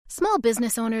Small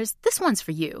business owners, this one's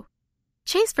for you.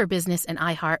 Chase for Business and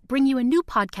iHeart bring you a new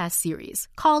podcast series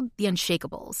called The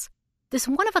Unshakables. This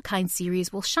one-of-a-kind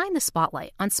series will shine the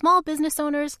spotlight on small business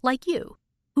owners like you,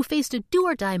 who faced a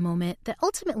do-or-die moment that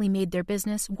ultimately made their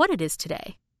business what it is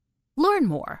today. Learn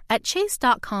more at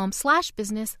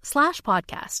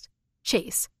chase.com/business/podcast.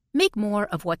 Chase, make more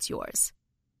of what's yours.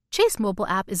 Chase mobile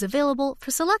app is available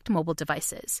for select mobile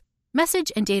devices. Message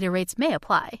and data rates may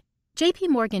apply. J.P.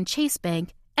 Morgan Chase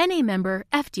Bank, N.A. member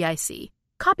FDIC.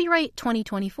 Copyright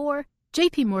 2024,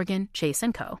 J.P. Morgan Chase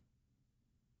 & Co.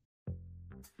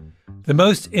 The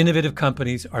most innovative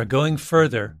companies are going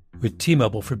further with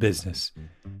T-Mobile for Business.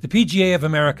 The PGA of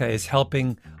America is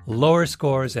helping lower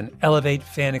scores and elevate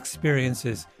fan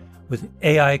experiences with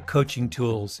AI coaching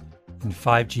tools and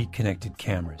 5G-connected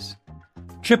cameras.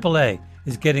 AAA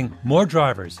is getting more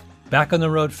drivers back on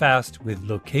the road fast with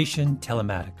location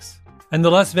telematics. And the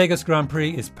Las Vegas Grand Prix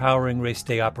is powering race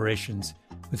day operations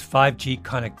with 5G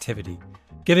connectivity,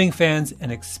 giving fans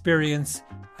an experience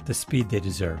at the speed they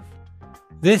deserve.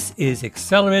 This is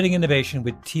accelerating innovation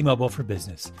with T-Mobile for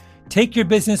Business. Take your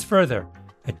business further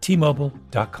at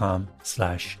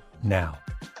T-Mobile.com/now.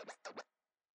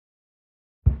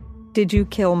 Did you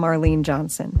kill Marlene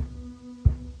Johnson?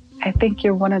 I think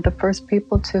you're one of the first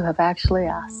people to have actually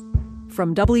asked.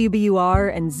 From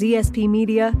WBUR and ZSP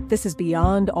Media, this is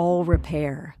Beyond All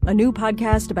Repair, a new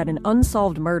podcast about an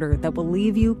unsolved murder that will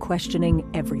leave you questioning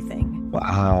everything.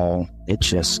 Wow, it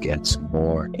just gets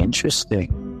more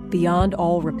interesting. Beyond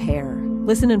All Repair.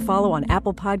 Listen and follow on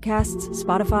Apple Podcasts,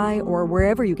 Spotify, or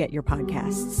wherever you get your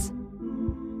podcasts.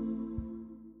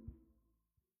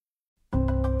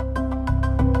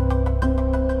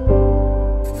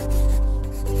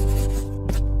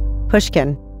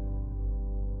 Pushkin.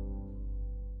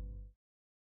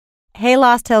 Hey,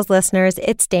 Lost Hills listeners,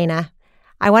 it's Dana.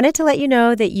 I wanted to let you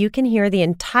know that you can hear the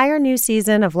entire new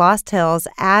season of Lost Hills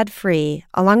ad-free,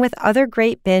 along with other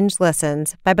great binge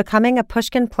listens, by becoming a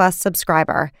Pushkin Plus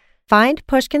subscriber. Find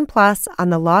Pushkin Plus on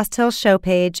the Lost Hills show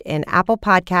page in Apple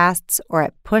Podcasts or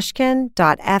at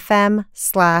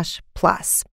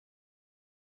pushkin.fm/plus.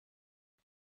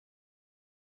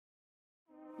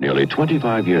 Nearly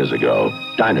 25 years ago,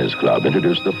 Diners Club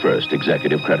introduced the first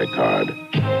executive credit card.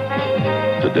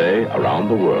 Today, around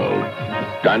the world,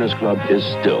 Diners Club is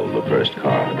still the first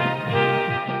card.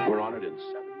 We're honored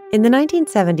In the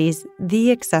 1970s,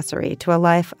 the accessory to a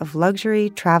life of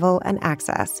luxury, travel, and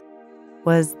access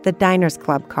was the Diners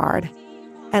Club card.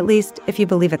 At least, if you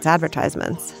believe its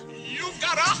advertisements. You've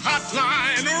got a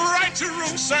hotline right to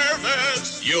room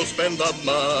service. You'll spend the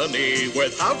money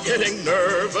without getting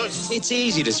nervous. It's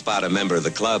easy to spot a member of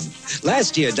the club.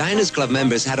 Last year, Diners Club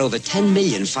members had over 10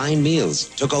 million fine meals,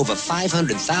 took over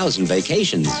 500,000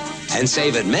 vacations, and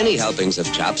saved at many helpings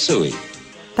of chop suey.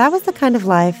 That was the kind of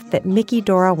life that Mickey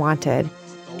Dora wanted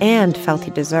and felt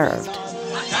he deserved.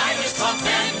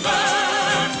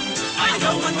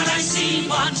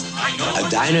 A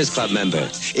Diners Club member.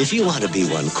 If you want to be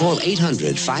one, call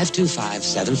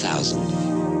 800-525-7000.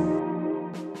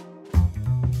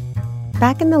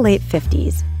 Back in the late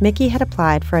 50s, Mickey had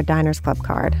applied for a Diners Club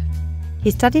card. He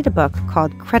studied a book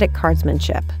called Credit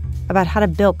Cardsmanship about how to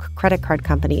bilk credit card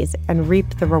companies and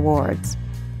reap the rewards.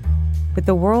 With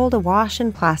the world awash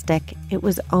in plastic, it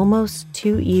was almost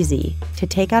too easy to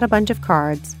take out a bunch of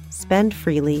cards, spend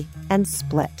freely, and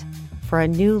split for a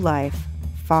new life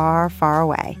far, far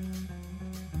away.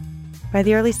 By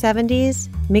the early 70s,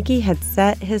 Mickey had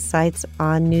set his sights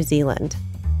on New Zealand.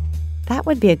 That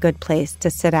would be a good place to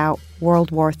sit out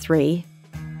World War III.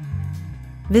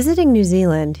 Visiting New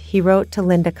Zealand, he wrote to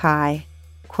Linda Kai,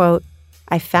 quote,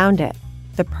 "I found it,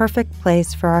 the perfect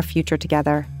place for our future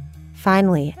together.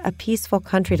 Finally, a peaceful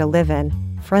country to live in,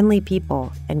 friendly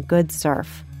people, and good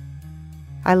surf.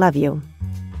 I love you,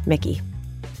 Mickey."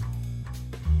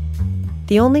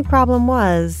 The only problem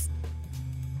was,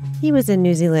 he was in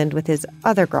New Zealand with his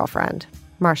other girlfriend,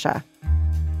 Marcia.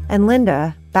 And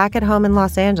Linda, back at home in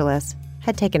Los Angeles,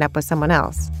 had taken up with someone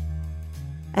else.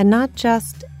 And not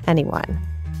just anyone,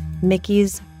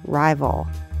 Mickey's rival,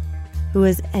 who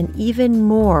was an even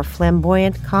more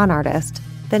flamboyant con artist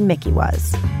than Mickey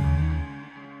was.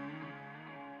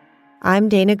 I'm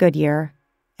Dana Goodyear,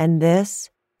 and this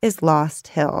is Lost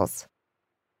Hills.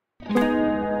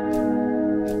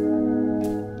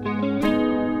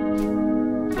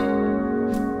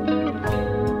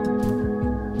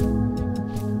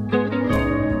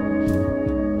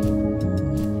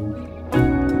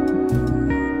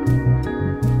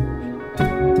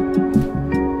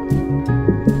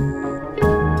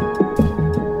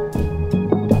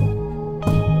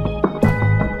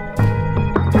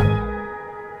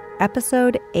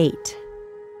 Episode 8,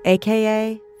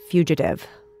 a.k.a. Fugitive.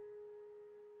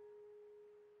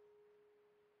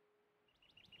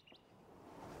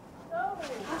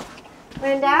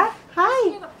 Linda?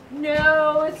 Hi.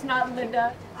 No, it's not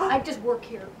Linda. I just work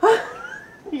here.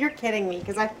 You're kidding me,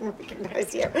 because I didn't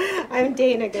recognize you. I'm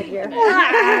Dana Goodyear.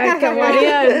 Come on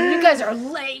in. You guys are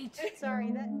late.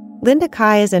 Sorry. Linda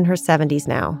Kai is in her 70s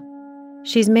now.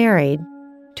 She's married,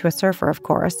 to a surfer, of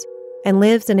course, and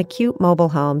lives in a cute mobile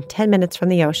home 10 minutes from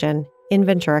the ocean in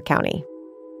Ventura County.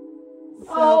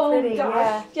 So pretty,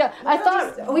 gosh. Yeah. I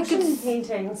thought we could.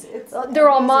 Paintings. They're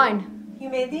all mine. You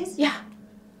made these? Yeah.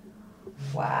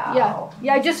 Wow.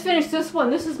 Yeah. I just finished this one.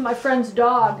 This is my friend's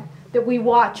dog that we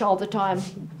watch all the time.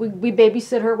 We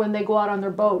babysit her when they go out on their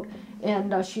boat,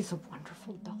 and she's a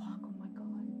wonderful dog. Oh my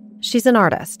God. She's an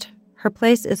artist. Her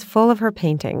place is full of her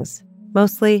paintings,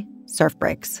 mostly surf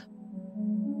breaks.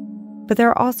 But there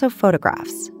are also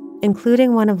photographs,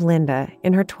 including one of Linda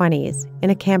in her 20s in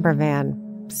a camper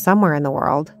van somewhere in the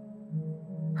world.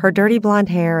 Her dirty blonde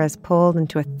hair is pulled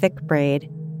into a thick braid,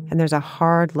 and there's a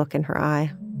hard look in her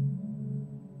eye.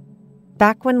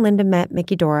 Back when Linda met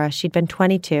Mickey Dora, she'd been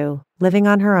 22, living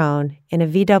on her own in a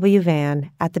VW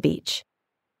van at the beach.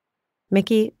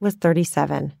 Mickey was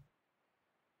 37.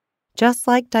 Just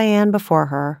like Diane before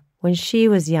her, when she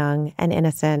was young and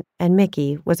innocent and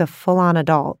Mickey was a full-on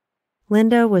adult,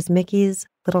 Linda was Mickey's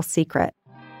little secret.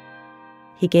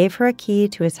 He gave her a key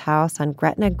to his house on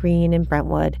Gretna Green in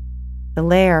Brentwood, the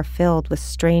lair filled with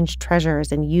strange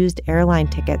treasures and used airline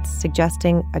tickets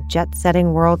suggesting a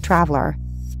jet-setting world traveler.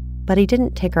 But he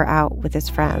didn't take her out with his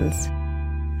friends.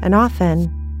 And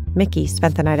often, Mickey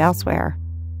spent the night elsewhere.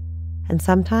 And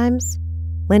sometimes,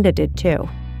 Linda did too.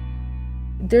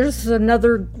 There's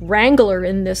another wrangler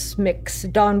in this mix,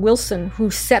 Don Wilson,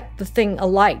 who set the thing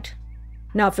alight.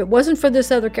 Now, if it wasn't for this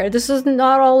other character, this is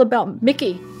not all about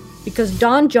Mickey, because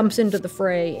Don jumps into the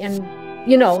fray and,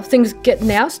 things get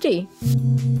nasty.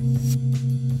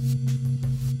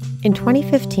 In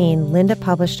 2015, Linda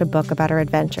published a book about her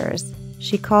adventures.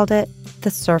 She called it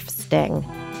The Surf Sting,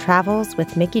 Travels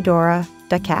with Mickey Dora,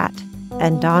 da Cat,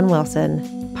 and Don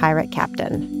Wilson, Pirate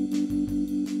Captain.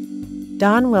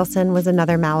 Don Wilson was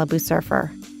another Malibu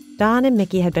surfer. Don and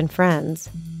Mickey had been friends,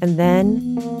 and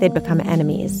then they'd become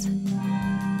enemies.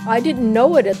 I didn't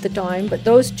know it at the time, but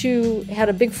those two had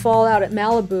a big fallout at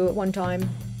Malibu at one time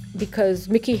because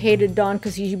Mickey hated Don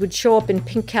because he would show up in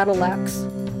pink Cadillacs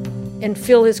and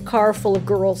fill his car full of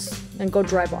girls and go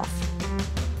drive off.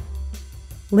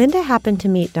 Linda happened to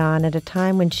meet Don at a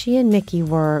time when she and Mickey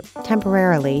were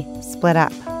temporarily split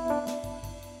up.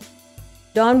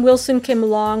 Don Wilson came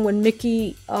along when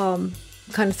Mickey kind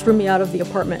of threw me out of the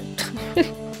apartment.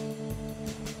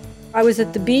 I was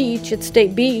at the beach, at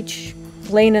State Beach,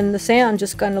 laying in the sand,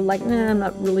 just kind of like, I'm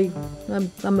not really,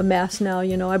 I'm a mess now,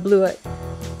 I blew it.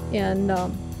 And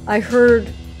I heard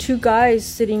two guys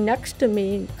sitting next to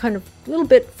me, kind of a little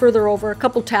bit further over, a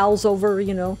couple towels over,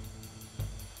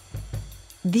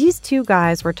 These two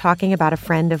guys were talking about a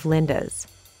friend of Linda's,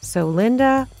 so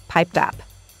Linda piped up.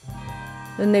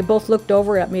 And they both looked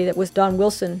over at me. That was Don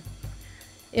Wilson.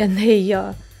 And they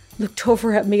looked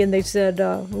over at me and they said,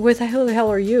 where the hell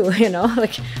are you,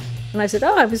 And I said,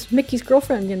 I was Mickey's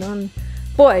girlfriend, And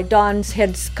boy, Don's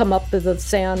head's come up to the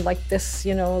sand like this,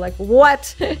 like,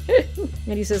 what?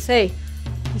 And he says, hey,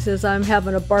 I'm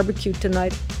having a barbecue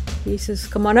tonight. He says,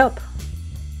 come on up.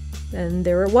 And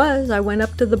there it was. I went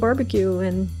up to the barbecue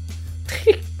and...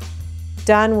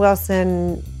 Don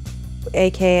Wilson,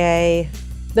 a.k.a.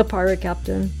 The Pirate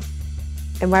Captain.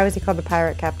 And why was he called the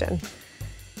Pirate Captain?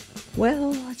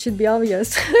 Well, it should be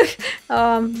obvious.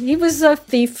 He was a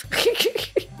thief.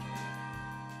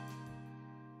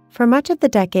 For much of the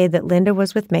decade that Linda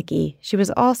was with Mickey, she was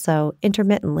also,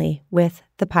 intermittently, with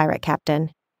the Pirate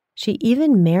Captain. She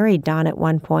even married Don at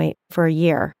one point for a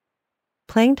year.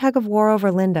 Playing tug-of-war over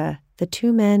Linda, the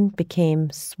two men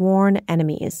became sworn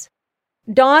enemies.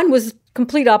 Don was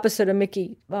complete opposite of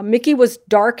Mickey. Mickey was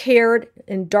dark-haired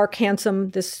and dark-handsome,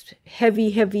 this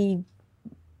heavy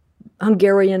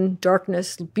Hungarian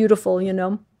darkness, beautiful,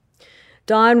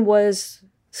 Don was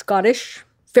Scottish,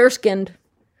 fair-skinned,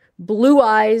 blue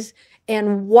eyes,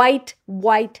 and white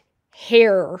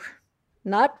hair.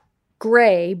 Not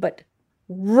gray, but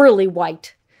really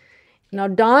white. Now,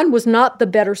 Don was not the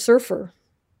better surfer,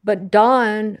 but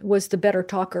Don was the better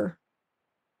talker.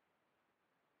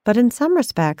 But in some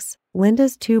respects,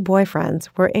 Linda's two boyfriends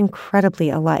were incredibly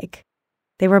alike.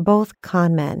 They were both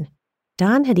con men.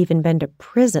 Don had even been to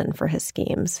prison for his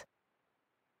schemes.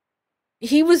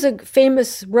 He was a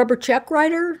famous rubber check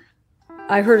writer.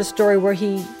 I heard a story where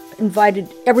he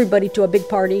invited everybody to a big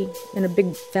party in a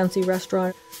big fancy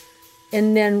restaurant.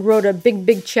 and then wrote a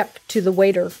big check to the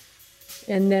waiter.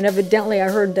 And then evidently I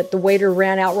heard that the waiter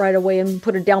ran out right away and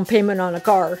put a down payment on a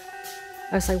car.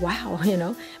 I was like, wow,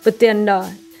 But then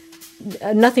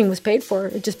nothing was paid for.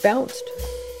 It just bounced.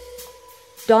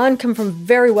 Don came from a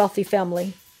very wealthy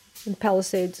family in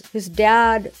Palisades. His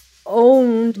dad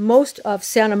owned most of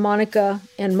Santa Monica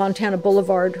and Montana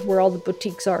Boulevard, where all the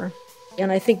boutiques are.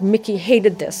 And I think Mickey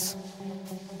hated this,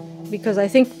 because I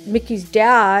think Mickey's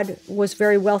dad was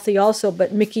very wealthy also,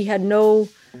 but Mickey had no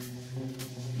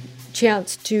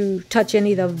chance to touch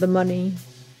any of the money.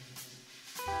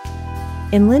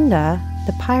 In Linda,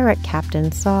 the pirate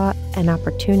captain saw an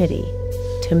opportunity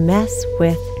to mess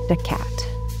with the cat.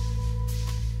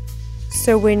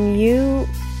 So when you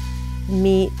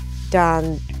meet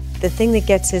Don, the thing that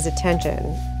gets his attention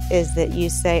is that you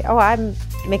say, "Oh, I'm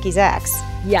Mickey's ex."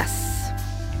 Yes.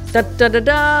 Da da da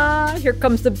da. Here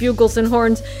comes the bugles and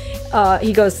horns.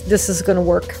 He goes, "This is going to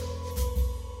work."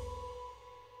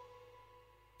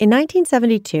 In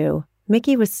 1972,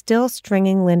 Mickey was still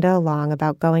stringing Linda along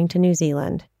about going to New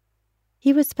Zealand.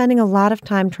 He was spending a lot of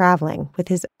time traveling with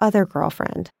his other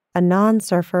girlfriend, a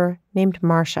non-surfer named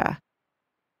Marcia.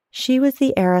 She was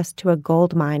the heiress to a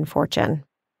gold mine fortune.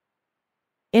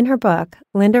 In her book,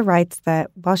 Linda writes that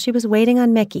while she was waiting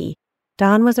on Mickey,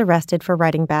 Don was arrested for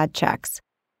writing bad checks.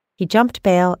 He jumped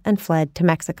bail and fled to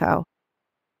Mexico.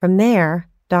 From there,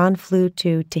 Don flew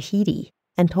to Tahiti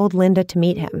and told Linda to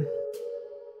meet him.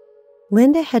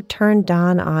 Linda had turned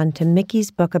Don on to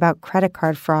Mickey's book about credit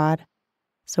card fraud,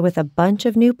 so with a bunch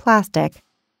of new plastic,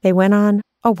 they went on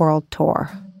a world tour.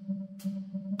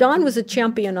 Don was a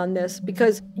champion on this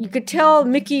because you could tell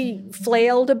Mickey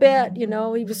flailed a bit, He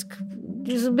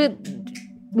was a bit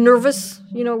nervous,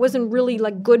 it wasn't really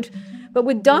like good. But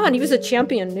with Don, he was a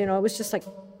champion, it was just like,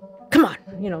 come on,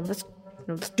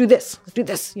 let's do this,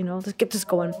 let's get this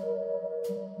going.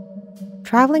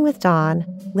 Traveling with Don,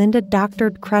 Linda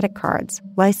doctored credit cards,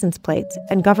 license plates,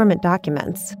 and government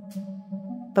documents.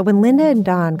 But when Linda and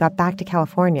Don got back to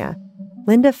California,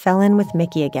 Linda fell in with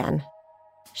Mickey again.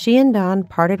 She and Don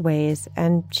parted ways,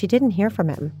 and she didn't hear from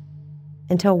him.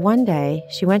 Until one day,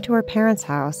 she went to her parents'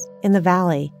 house in the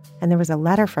valley, and there was a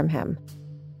letter from him,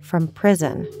 from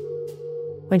prison.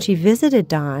 When she visited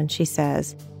Don, she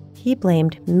says, he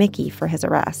blamed Mickey for his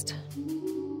arrest.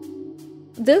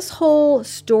 This whole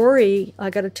story,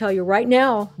 I got to tell you right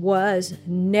now, was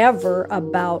never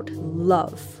about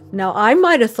love. Now, I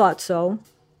might have thought so,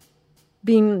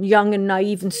 being young and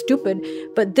naive and stupid,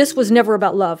 but this was never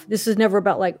about love. This is never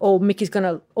about like, oh, Mickey's going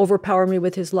to overpower me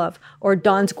with his love, or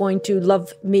Don's going to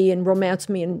love me and romance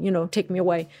me and, take me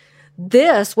away.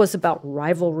 This was about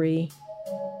rivalry.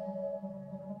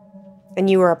 And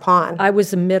you were a pawn. I was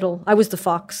the middle. I was the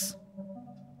fox.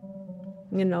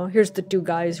 Here's the two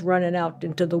guys running out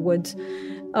into the woods.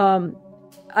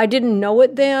 I didn't know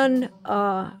it then.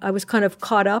 I was kind of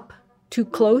caught up too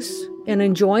close and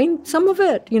enjoying some of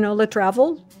it, the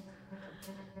travel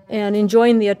and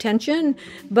enjoying the attention.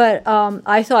 But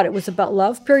I thought it was about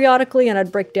love periodically, and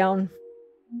I'd break down.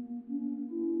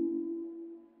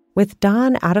 With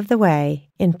Don out of the way,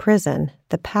 in prison,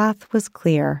 the path was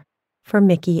clear for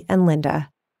Mickey and Linda.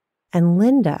 And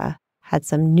Linda had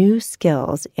some new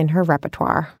skills in her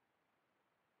repertoire.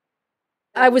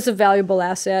 I was a valuable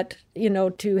asset,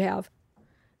 to have.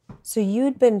 So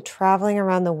you'd been traveling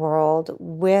around the world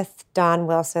with Don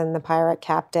Wilson, the pirate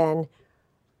captain,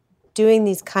 doing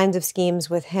these kinds of schemes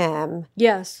with him.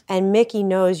 Yes. And Mickey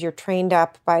knows you're trained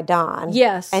up by Don.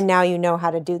 Yes. And now you know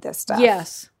how to do this stuff.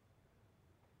 Yes.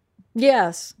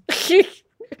 Yes.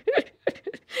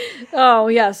 Oh,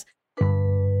 yes.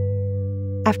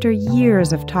 After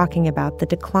years of talking about the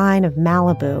decline of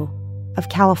Malibu, of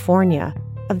California,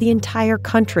 of the entire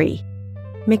country,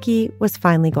 Mickey was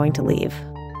finally going to leave.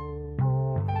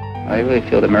 I really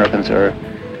feel that Americans are,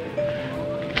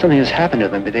 something has happened to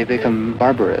them, but they've become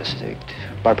barbaristic.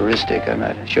 I'm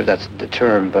not sure that's the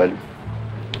term, but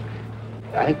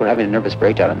I think we're having a nervous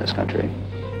breakdown in this country.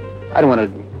 I don't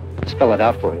want to spell it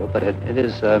out for you, but it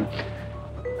is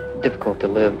difficult to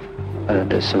live under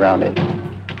this surrounding.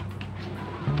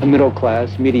 A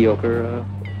middle-class, mediocre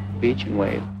beach and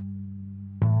wave.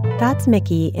 That's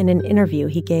Mickey in an interview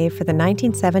he gave for the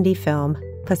 1970 film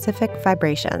Pacific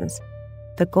Vibrations.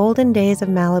 The golden days of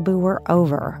Malibu were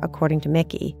over, according to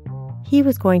Mickey. He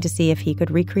was going to see if he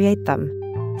could recreate them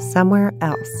somewhere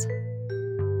else.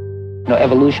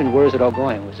 Evolution, where is it all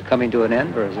going? Was it coming to an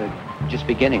end, or is it just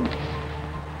beginning?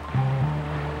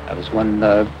 I was one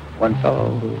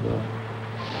fellow who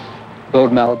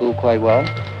rode Malibu quite well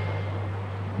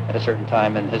at a certain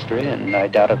time in history, and I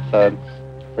doubt if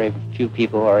very few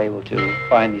people are able to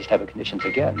find these type of conditions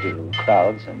again due to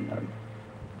crowds and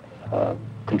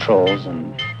controls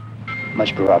and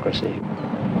much bureaucracy.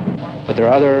 But there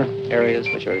are other areas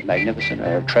which are magnificent,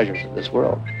 are treasures of this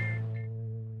world.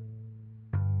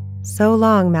 So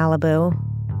long, Malibu.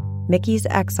 Mickey's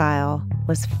exile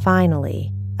was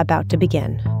finally about to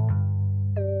begin.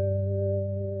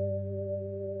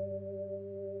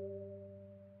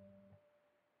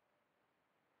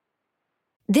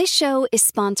 This show is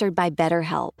sponsored by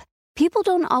BetterHelp. People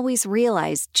don't always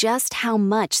realize just how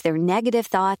much their negative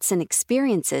thoughts and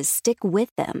experiences stick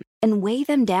with them and weigh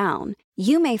them down.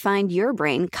 You may find your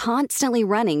brain constantly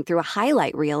running through a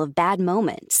highlight reel of bad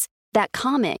moments. That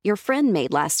comment your friend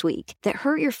made last week that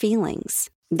hurt your feelings.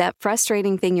 That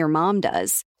frustrating thing your mom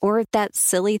does. Or that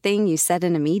silly thing you said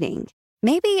in a meeting.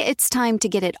 Maybe it's time to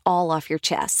get it all off your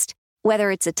chest. Whether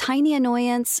it's a tiny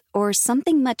annoyance or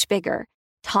something much bigger,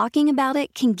 talking about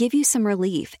it can give you some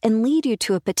relief and lead you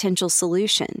to a potential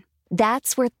solution.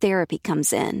 That's where therapy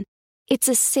comes in. It's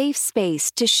a safe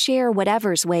space to share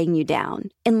whatever's weighing you down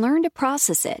and learn to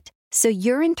process it so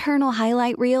your internal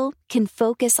highlight reel can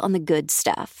focus on the good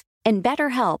stuff. And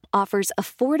BetterHelp offers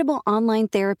affordable online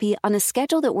therapy on a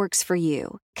schedule that works for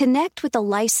you. Connect with a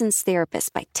licensed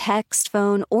therapist by text,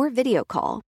 phone, or video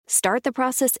call. Start the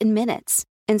process in minutes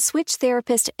and switch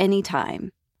therapist anytime.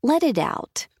 Let it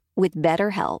out with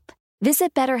BetterHelp.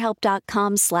 Visit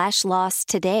BetterHelp.com/lost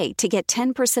today to get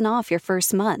 10% off your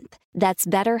first month. That's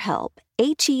BetterHelp,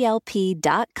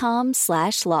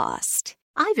 HELP.com/lost.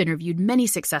 I've interviewed many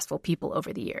successful people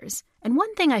over the years, and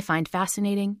one thing I find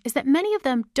fascinating is that many of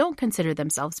them don't consider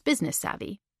themselves business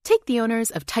savvy. Take the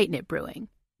owners of Tight Knit Brewing.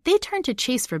 They turned to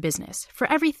Chase for Business for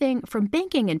everything from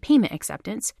banking and payment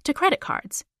acceptance to credit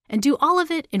cards, and do all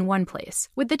of it in one place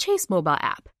with the Chase mobile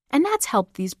app. And that's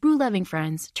helped these brew-loving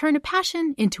friends turn a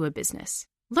passion into a business.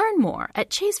 Learn more at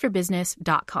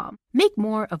chaseforbusiness.com. Make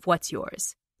more of what's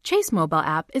yours. Chase mobile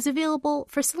app is available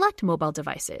for select mobile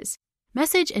devices.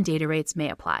 Message and data rates may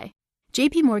apply.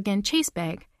 J.P. Morgan Chase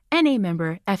Bank, N.A.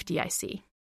 member FDIC.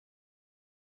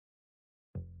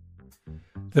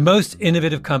 The most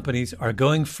innovative companies are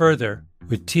going further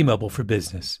with T-Mobile for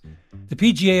Business. The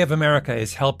PGA of America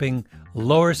is helping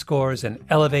lower scores and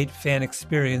elevate fan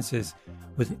experiences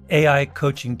with AI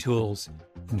coaching tools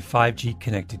and 5G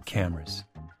connected cameras.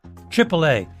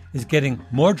 AAA is getting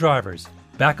more drivers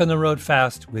back on the road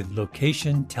fast with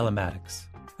location telematics.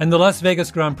 And the Las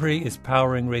Vegas Grand Prix is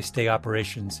powering race day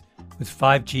operations with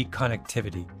 5G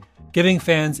connectivity, giving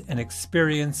fans an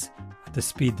experience at the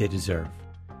speed they deserve.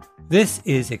 This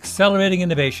is accelerating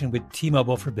innovation with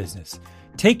T-Mobile for Business.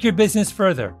 Take your business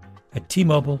further at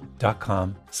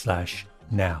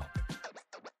T-Mobile.com/now.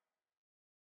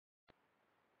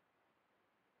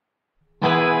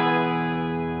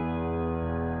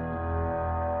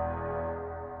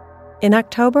 In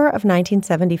October of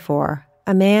 1974,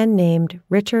 a man named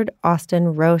Richard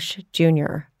Austin Roche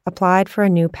Jr. applied for a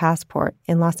new passport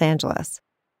in Los Angeles.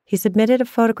 He submitted a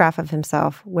photograph of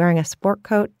himself wearing a sport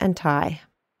coat and tie.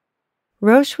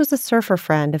 Roche was a surfer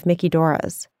friend of Mickey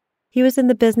Dora's. He was in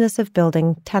the business of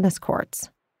building tennis courts.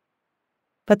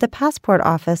 But the passport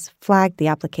office flagged the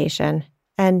application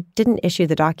and didn't issue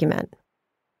the document.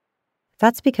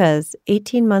 That's because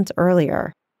 18 months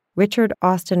earlier, Richard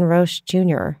Austin Roche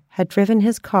Jr. had driven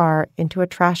his car into a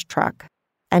trash truck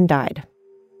and died.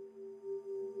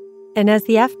 And as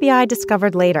the FBI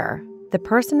discovered later, the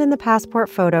person in the passport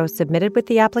photo submitted with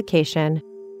the application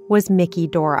was Mickey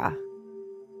Dora.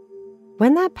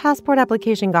 When that passport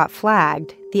application got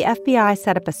flagged, the FBI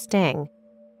set up a sting,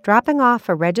 dropping off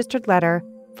a registered letter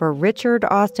for Richard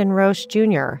Austin Roche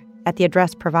Jr. at the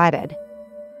address provided.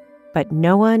 But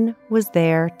no one was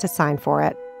there to sign for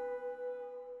it.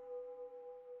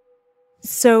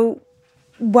 So,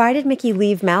 why did Mickey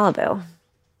leave Malibu?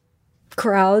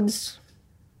 Crowds,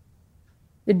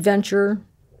 adventure.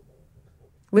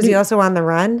 Was he also on the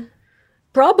run?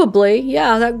 Probably,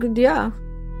 yeah.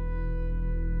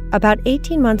 About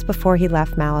 18 months before he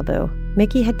left Malibu,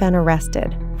 Mickey had been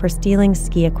arrested for stealing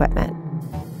ski equipment.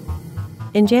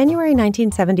 In January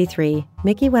 1973,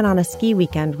 Mickey went on a ski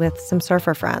weekend with some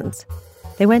surfer friends.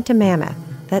 They went to Mammoth,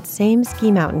 that same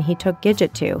ski mountain he took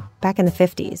Gidget to back in the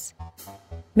 50s.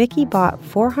 Mickey bought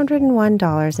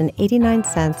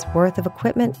 $401.89 worth of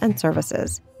equipment and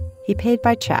services. He paid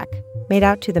by check, made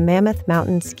out to the Mammoth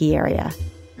Mountain ski area.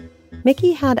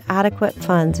 Mickey had adequate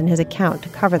funds in his account to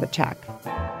cover the check,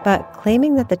 but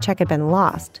claiming that the check had been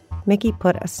lost, Mickey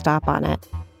put a stop on it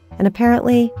and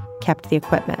apparently kept the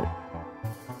equipment.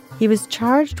 He was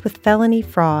charged with felony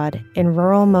fraud in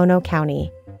rural Mono County,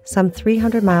 some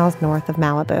 300 miles north of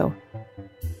Malibu.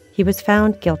 He was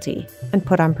found guilty and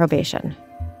put on probation.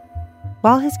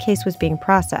 While his case was being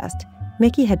processed,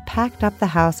 Mickey had packed up the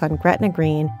house on Gretna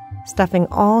Green, stuffing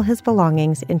all his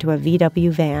belongings into a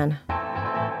VW van.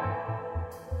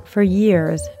 For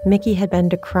years, Mickey had been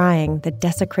decrying the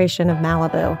desecration of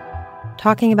Malibu,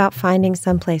 talking about finding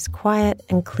someplace quiet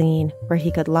and clean where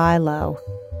he could lie low.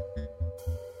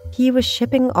 He was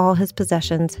shipping all his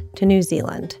possessions to New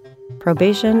Zealand,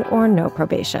 probation or no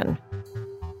probation.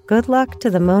 Good luck to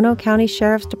the Mono County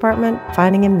Sheriff's Department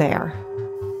finding him there.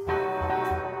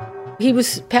 He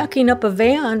was packing up a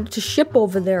van to ship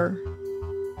over there.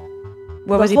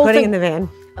 What was he putting in the van?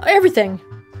 Everything.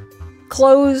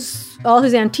 Clothes, all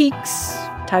his antiques.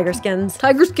 Tiger skins.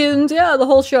 Yeah, the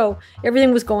whole show.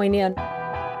 Everything was going in.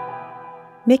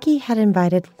 Mickey had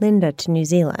invited Linda to New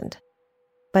Zealand,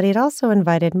 but he'd also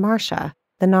invited Marcia,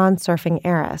 the non-surfing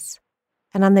heiress.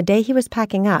 And on the day he was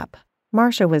packing up,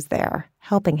 Marcia was there,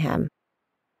 helping him.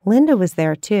 Linda was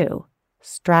there too,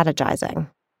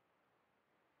 strategizing.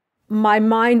 My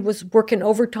mind was working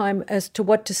overtime as to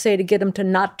what to say to get him to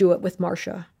not do it with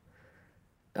Marcia.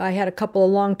 I had a couple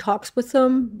of long talks with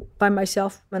him by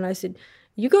myself, and I said,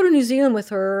 you go to New Zealand with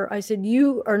her. I said,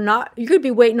 you're going to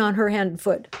be waiting on her hand and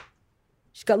foot.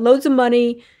 She's got loads of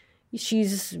money.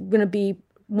 She's going to be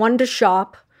wanting to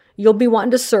shop. You'll be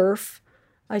wanting to surf.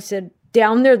 I said,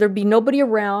 down there'd be nobody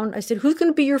around. I said, who's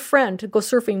going to be your friend to go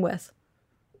surfing with?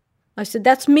 I said,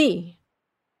 that's me.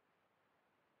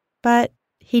 But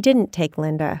he didn't take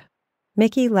Linda.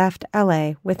 Mickey left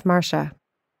L.A. with Marcia,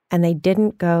 and they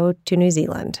didn't go to New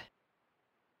Zealand.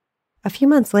 A few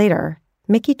months later,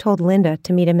 Mickey told Linda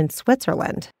to meet him in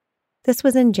Switzerland. This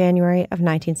was in January of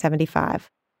 1975.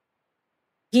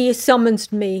 He summoned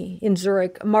me in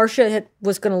Zurich. Marcia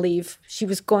was going to leave. She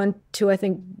was going to, I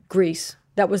think, Greece.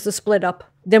 That was the split up.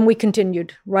 Then we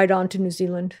continued right on to New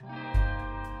Zealand.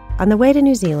 On the way to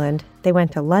New Zealand, they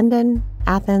went to London,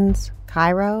 Athens,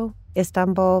 Cairo,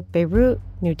 Istanbul, Beirut,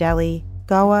 New Delhi,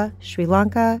 Goa, Sri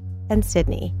Lanka, and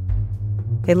Sydney.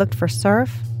 They looked for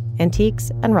surf, antiques,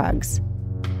 and rugs.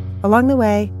 Along the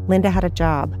way, Linda had a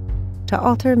job to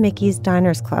alter Mickey's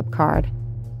Diners Club card.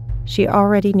 She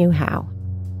already knew how.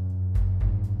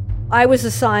 I was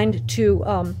assigned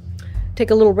to take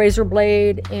a little razor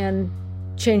blade and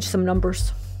change some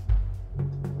numbers.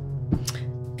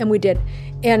 And we did.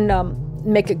 And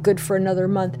make it good for another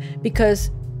month.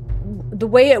 Because the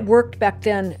way it worked back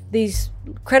then, these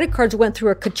credit cards went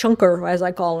through a kachunker, as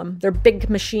I call them. They're big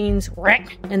machines,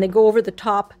 and they go over the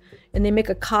top, and they make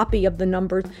a copy of the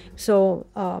numbers. So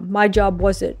my job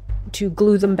was to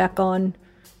glue them back on,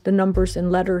 the numbers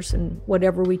and letters and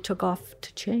whatever we took off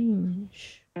to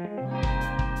change.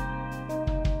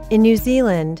 In New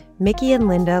Zealand, Mickey and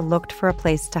Linda looked for a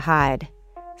place to hide,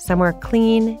 somewhere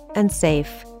clean and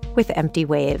safe with empty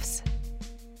waves.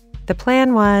 The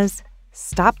plan was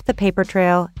stop the paper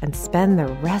trail and spend the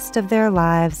rest of their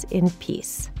lives in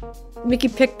peace. Mickey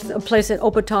picked a place at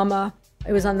Opatama.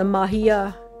 It was on the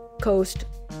Mahia coast.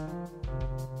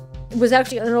 It was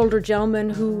actually an older gentleman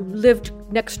who lived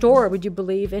next door, would you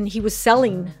believe, and he was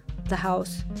selling the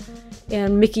house.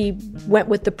 And Mickey went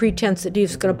with the pretense that he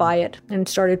was going to buy it and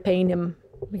started paying him,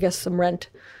 I guess, some rent.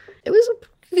 It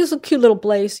was a cute little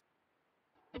place.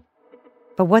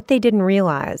 But what they didn't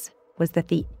realize was that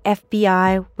the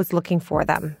FBI was looking for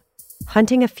them,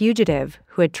 hunting a fugitive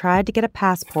who had tried to get a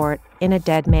passport in a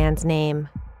dead man's name.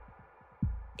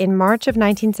 In March of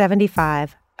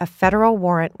 1975, a federal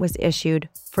warrant was issued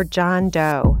for John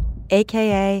Doe,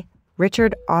 a.k.a.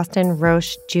 Richard Austin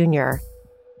Roche Jr.,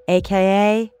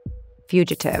 a.k.a.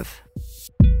 Fugitive.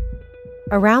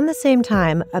 Around the same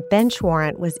time, a bench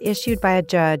warrant was issued by a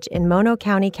judge in Mono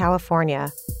County,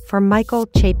 California, for Michael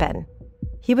Chapin.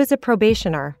 He was a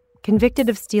probationer convicted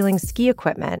of stealing ski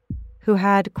equipment who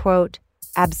had, quote,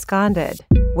 absconded,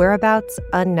 whereabouts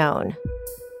unknown.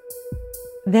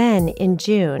 Then, in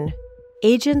June,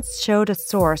 agents showed a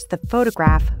source the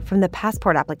photograph from the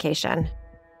passport application.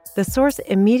 The source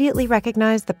immediately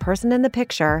recognized the person in the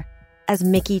picture as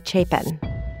Mickey Chapin.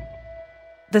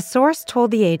 The source told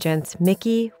the agents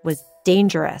Mickey was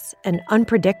dangerous and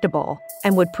unpredictable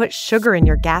and would put sugar in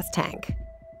your gas tank.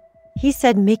 He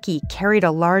said Mickey carried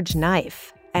a large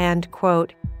knife and,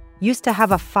 quote, used to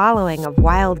have a following of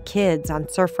wild kids on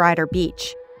Surfrider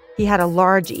Beach. He had a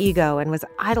large ego and was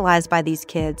idolized by these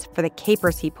kids for the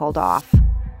capers he pulled off,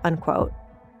 unquote.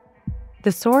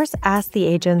 The source asked the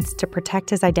agents to protect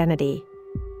his identity.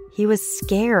 He was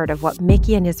scared of what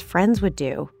Mickey and his friends would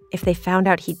do if they found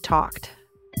out he'd talked.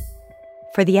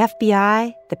 For the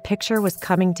FBI, the picture was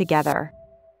coming together.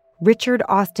 Richard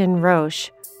Austin Roche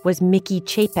was Mickey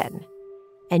Chapin,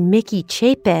 and Mickey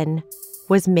Chapin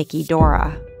was Mickey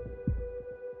Dora.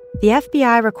 The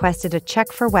FBI requested a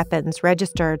check for weapons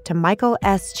registered to Michael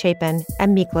S. Chapin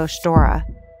and Miklos Dora.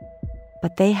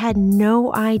 But they had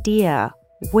no idea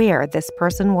where this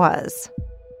person was.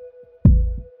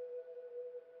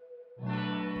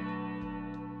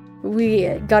 We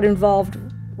got involved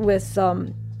with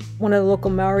one of the local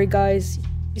Maori guys.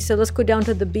 He said, let's go down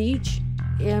to the beach.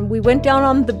 And we went down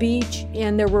on the beach,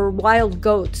 and there were wild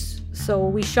goats. So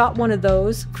we shot one of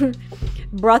those,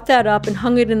 brought that up and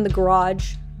hung it in the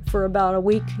garage for about a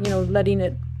week, letting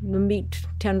the meat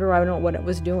tender. I don't know what it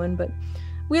was doing, but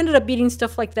we ended up eating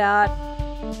stuff like that.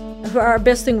 Our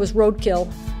best thing was roadkill.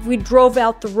 We drove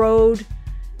out the road,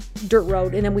 dirt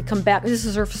road, and then we come back. This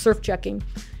is our surf checking.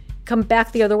 Come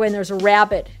back the other way, and there's a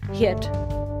rabbit hit.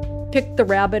 Pick the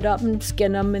rabbit up and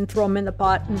skin them and throw them in the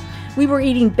pot. And we were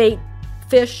eating bait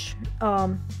fish.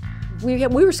 We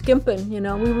were skimping, we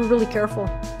were really careful.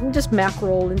 Just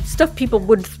mackerel and stuff people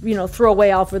would, throw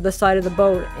away off of the side of the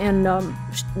boat. And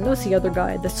what's the other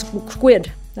guy? The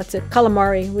squid. That's it.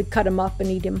 Calamari. We'd cut him up and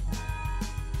eat him.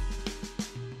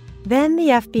 Then the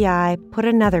FBI put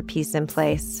another piece in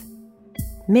place.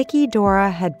 Mickey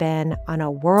Dora had been on a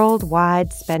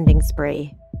worldwide spending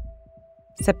spree.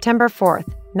 September 4th,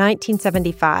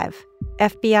 1975.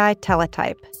 FBI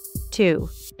teletype. To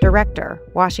Director,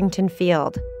 Washington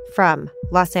Field. From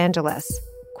Los Angeles.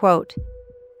 Quote,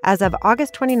 as of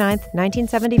August 29th,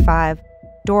 1975,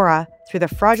 Dora, through the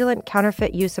fraudulent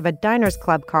counterfeit use of a Diners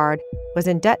Club card, was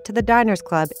in debt to the Diners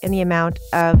Club in the amount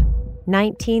of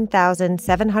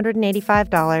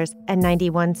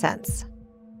 $19,785.91.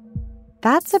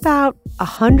 That's about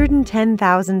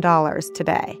 $110,000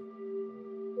 today.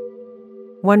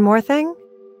 One more thing?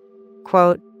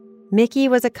 Quote, Mickey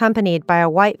was accompanied by a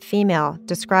white female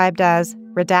described as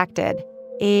redacted,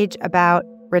 age about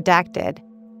redacted.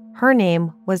 Her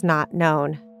name was not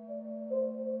known.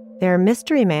 Their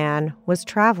mystery man was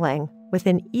traveling with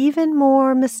an even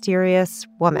more mysterious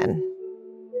woman.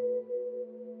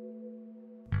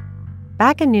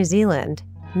 Back in New Zealand,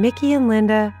 Mickey and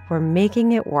Linda were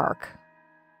making it work.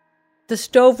 The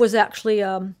stove was actually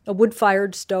a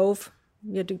wood-fired stove.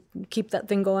 You had to keep that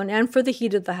thing going, and for the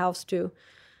heat of the house, too.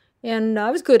 And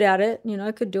I was good at it.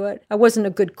 I could do it. I wasn't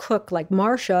a good cook like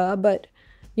Marcia, but,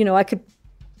 I could,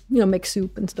 make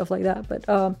soup and stuff like that. But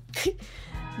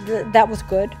that was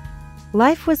good.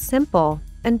 Life was simple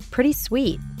and pretty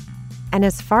sweet. And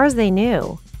as far as they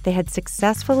knew, they had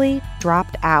successfully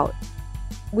dropped out.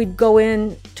 We'd go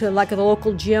in to the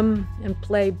local gym and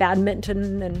play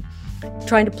badminton and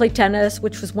trying to play tennis,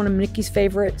 which was one of Mickey's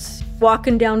favorites.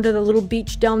 Walking down to the little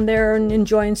beach down there and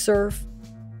enjoying surf.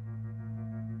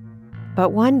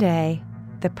 But one day,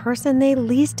 the person they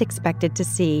least expected to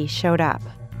see showed up.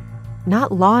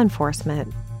 Not law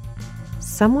enforcement.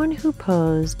 Someone who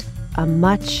posed a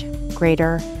much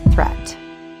greater threat.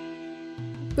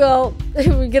 Well,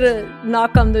 we get a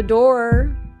knock on the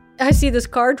door. I see this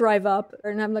car drive up,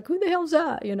 and I'm like, who the hell's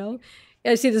that, And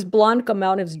I see this blonde come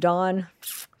out, and it's Don.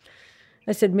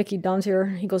 I said, Mickey, Don's here.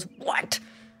 He goes, what?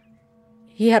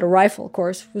 He had a rifle, of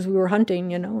course, because we were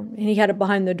hunting, and he had it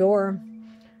behind the door.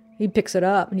 He picks it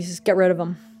up, and he says, get rid of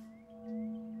him.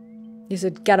 He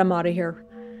said, get him out of here.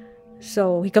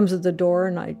 So he comes to the door,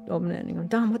 and I open it, and he goes,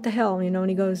 Don, what the hell, and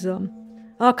he goes, oh,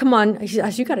 come on. He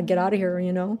says, you got to get out of here,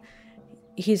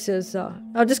 He says,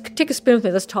 I'll just take a spin with me.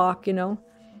 Let's talk,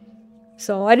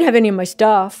 So I didn't have any of my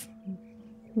stuff.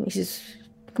 He says,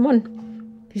 come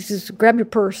on. He says, grab your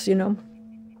purse,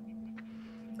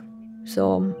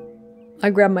 So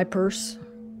I grab my purse,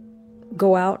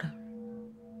 go out.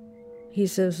 He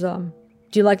says, do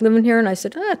you like living here? And I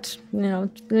said, yeah.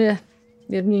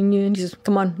 And he says,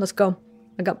 come on, let's go.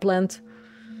 I got plans.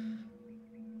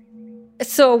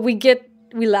 So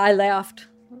I laughed.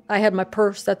 I had my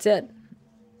purse, that's it.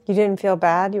 You didn't feel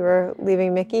bad you were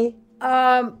leaving Mickey?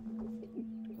 Well,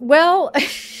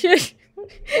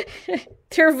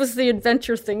 there was the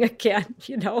adventure thing again,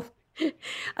 I don't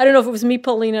know if it was me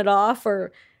pulling it off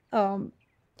or...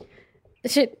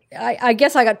 I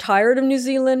guess I got tired of New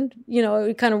Zealand,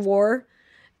 it kind of wore.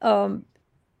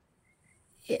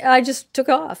 I just took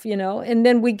off, and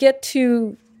then we get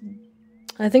to,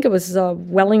 I think it was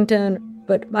Wellington,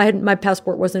 but my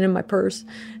passport wasn't in my purse.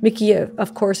 Mickey,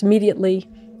 of course, immediately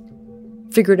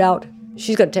figured out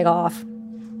she's got to take off.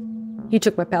 He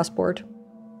took my passport.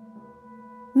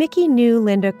 Mickey knew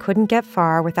Linda couldn't get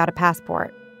far without a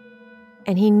passport,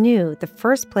 and he knew the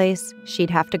first place she'd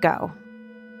have to go.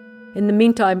 In the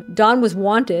meantime, Don was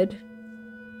wanted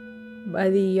by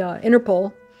the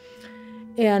Interpol,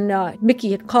 and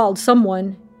Mickey had called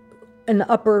someone in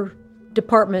the upper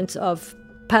departments of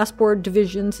passport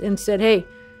divisions and said, hey,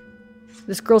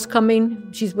 This girl's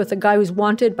coming. She's with a guy who's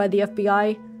wanted by the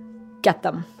FBI. Get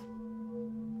them.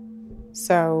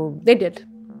 So they did.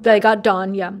 They got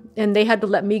Don, yeah. And they had to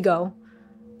let me go.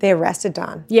 They arrested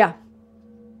Don? Yeah.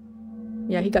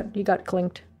 Yeah, he got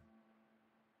clinked.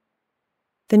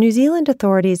 The New Zealand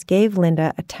authorities gave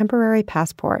Linda a temporary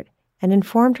passport and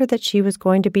informed her that she was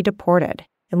going to be deported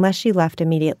unless she left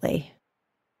immediately.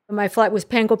 My flight was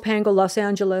Pango Pango, Los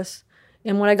Angeles.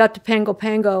 And when I got to Pango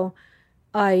Pango,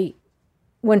 I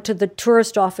went to the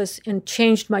tourist office and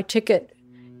changed my ticket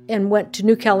and went to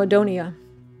New Caledonia.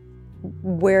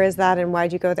 Where is that and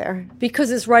why'd you go there?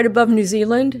 Because it's right above New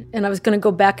Zealand, and I was going to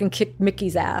go back and kick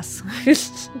Mickey's ass.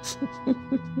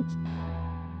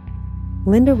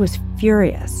 Linda was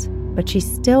furious, but she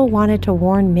still wanted to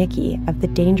warn Mickey of the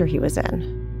danger he was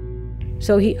in.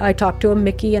 So I talked to him,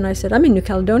 Mickey, and I said, I'm in New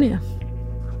Caledonia.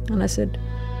 And I said,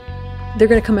 they're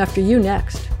going to come after you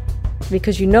next.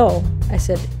 Because I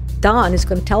said, Don is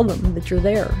going to tell them that you're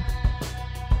there.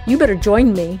 You better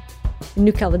join me in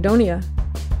New Caledonia.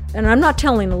 And I'm not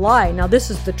telling a lie. Now,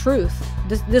 this is the truth.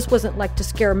 This wasn't like to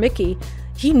scare Mickey.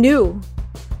 He knew.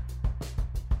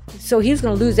 So he was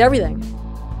going to lose everything.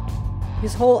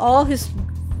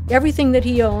 Everything that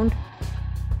he owned,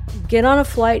 get on a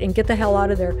flight and get the hell out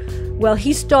of there. Well,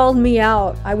 he stalled me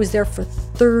out. I was there for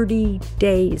 30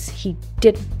 days. He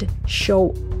didn't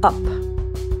show up.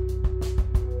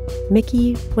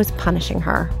 Mickey was punishing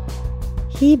her.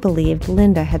 He believed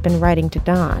Linda had been writing to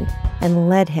Don and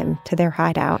led him to their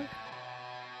hideout.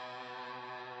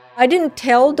 I didn't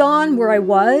tell Don where I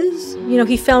was.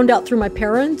 He found out through my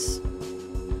parents.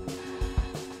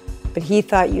 But he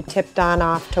thought you tipped Don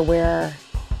off to where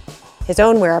his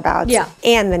own whereabouts. Yeah.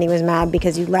 And then he was mad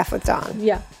because you left with Don.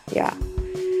 Yeah. Yeah.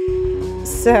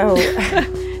 So.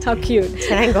 How cute.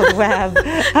 Tangled web.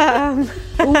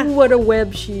 Ooh, what a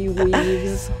web she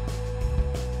weaves.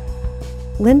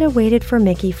 Linda waited for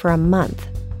Mickey for a month,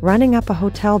 running up a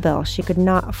hotel bill she could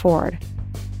not afford.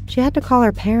 She had to call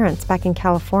her parents back in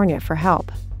California for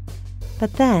help.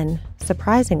 But then,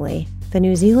 surprisingly, the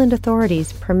New Zealand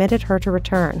authorities permitted her to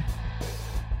return.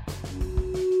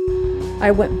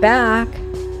 I went back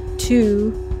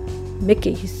to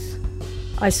Mickey's.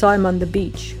 I saw him on the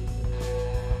beach.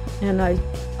 And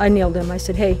I nailed him. I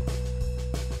said, hey,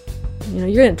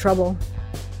 you're in trouble.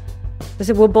 I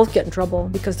said, we'll both get in trouble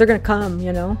because they're going to come, We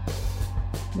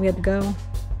had to go.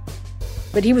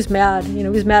 But he was mad. He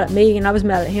was mad at me and I was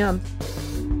mad at him.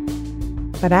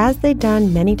 But as they'd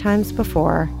done many times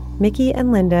before, Mickey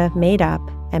and Linda made up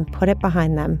and put it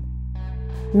behind them.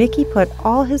 Mickey put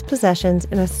all his possessions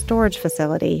in a storage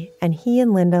facility, and he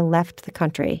and Linda left the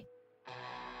country.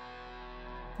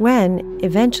 When,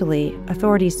 eventually,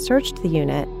 authorities searched the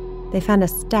unit, they found a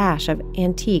stash of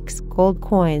antiques, gold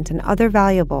coins, and other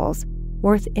valuables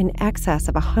worth in excess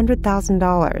of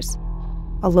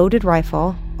 $100,000. A loaded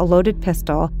rifle, a loaded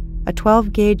pistol, a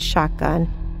 12-gauge shotgun,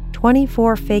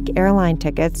 24 fake airline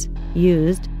tickets,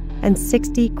 used, and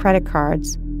 60 credit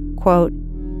cards, quote,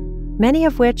 many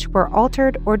of which were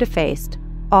altered or defaced,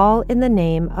 all in the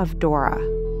name of Dora.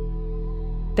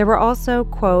 There were also,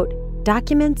 quote,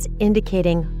 documents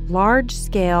indicating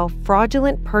large-scale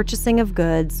fraudulent purchasing of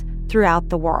goods throughout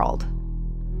the world,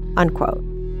 unquote.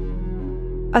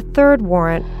 A third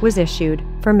warrant was issued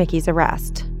for Mickey's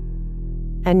arrest.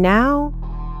 And now,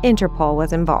 Interpol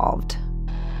was involved.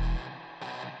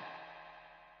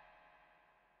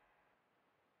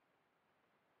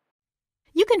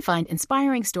 You can find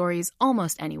inspiring stories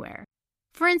almost anywhere.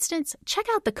 For instance, check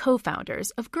out the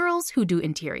co-founders of Girls Who Do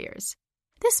Interiors.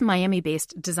 This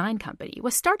Miami-based design company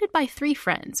was started by 3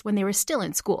 friends when they were still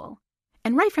in school.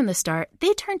 And right from the start,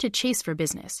 they turned to Chase for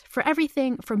Business for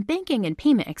everything from banking and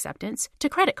payment acceptance to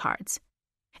credit cards.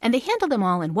 And they handle them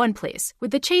all in one place with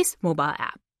the Chase mobile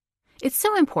app. It's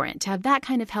so important to have that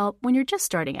kind of help when you're just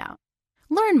starting out.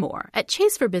 Learn more at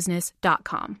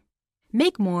chaseforbusiness.com.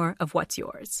 Make more of what's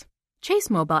yours. Chase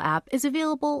mobile app is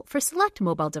available for select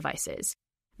mobile devices.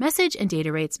 Message and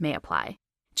data rates may apply.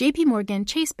 JP Morgan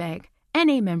Chase Bank,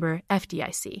 NA member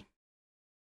FDIC.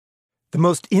 The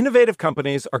most innovative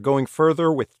companies are going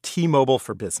further with T-Mobile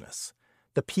for Business.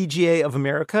 The PGA of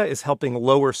America is helping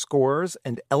lower scores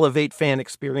and elevate fan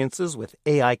experiences with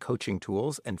AI coaching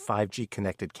tools and 5G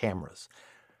connected cameras.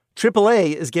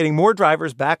 AAA is getting more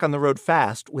drivers back on the road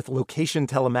fast with location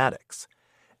telematics.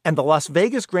 And the Las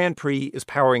Vegas Grand Prix is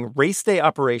powering race day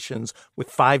operations with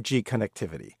 5G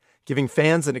connectivity, giving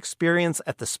fans an experience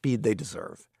at the speed they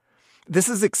deserve. This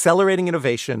is accelerating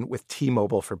innovation with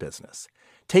T-Mobile for Business.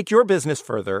 Take your business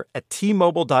further at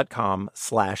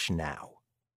T-Mobile.com/now.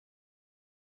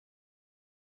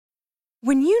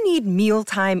 When you need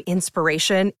mealtime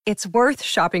inspiration, it's worth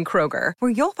shopping Kroger, where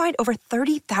you'll find over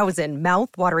 30,000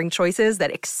 mouth-watering choices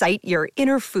that excite your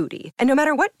inner foodie. And no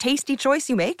matter what tasty choice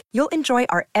you make, you'll enjoy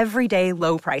our everyday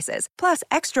low prices, plus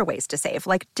extra ways to save,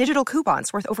 like digital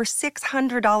coupons worth over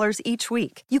 $600 each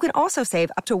week. You can also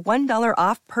save up to $1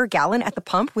 off per gallon at the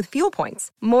pump with fuel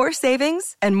points. More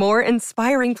savings and more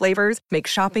inspiring flavors make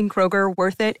shopping Kroger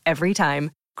worth it every time.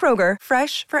 Kroger,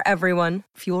 fresh for everyone.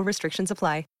 Fuel restrictions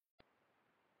apply.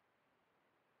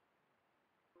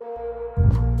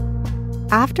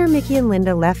 After Mickey and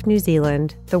Linda left New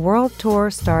Zealand, the world tour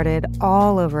started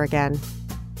all over again.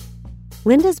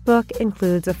 Linda's book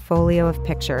includes a folio of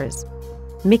pictures.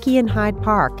 Mickey in Hyde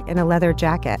Park in a leather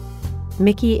jacket.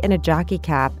 Mickey in a jockey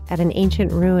cap at an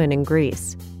ancient ruin in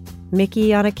Greece.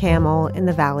 Mickey on a camel in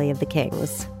the Valley of the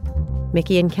Kings.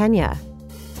 Mickey in Kenya.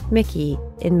 Mickey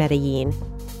in Medellin.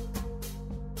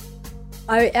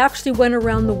 I actually went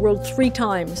around the world 3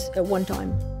 times at one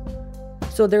time.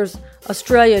 So there's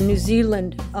Australia, New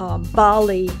Zealand,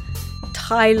 Bali,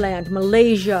 Thailand,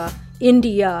 Malaysia,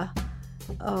 India.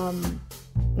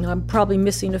 I'm probably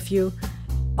missing a few.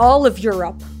 All of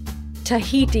Europe,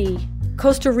 Tahiti,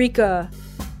 Costa Rica,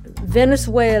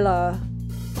 Venezuela.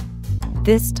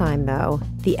 This time, though,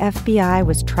 the FBI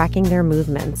was tracking their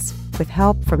movements with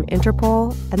help from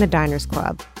Interpol and the Diners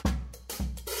Club.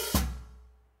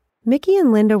 Mickey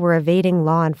and Linda were evading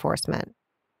law enforcement.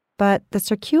 But the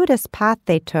circuitous path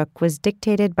they took was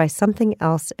dictated by something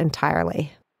else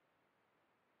entirely.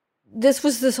 This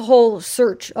was this whole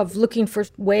search of looking for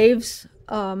waves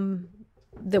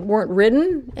that weren't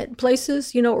ridden at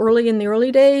places, early in the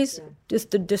early days, just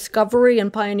the discovery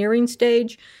and pioneering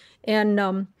stage.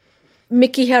 And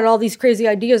Mickey had all these crazy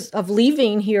ideas of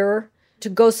leaving here to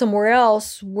go somewhere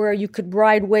else where you could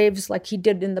ride waves like he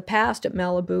did in the past at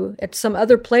Malibu, at some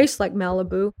other place like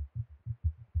Malibu.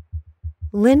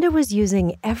 Linda was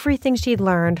using everything she'd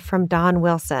learned from Don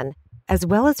Wilson, as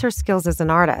well as her skills as an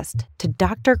artist, to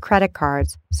doctor credit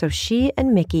cards so she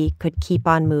and Mickey could keep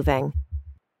on moving.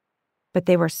 But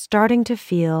they were starting to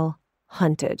feel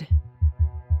hunted.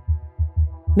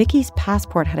 Mickey's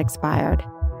passport had expired.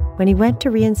 When he went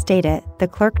to reinstate it, the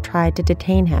clerk tried to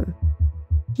detain him.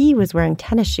 He was wearing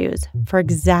tennis shoes for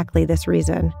exactly this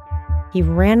reason. He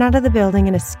ran out of the building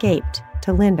and escaped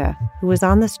to Linda, who was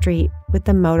on the street with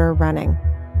the motor running.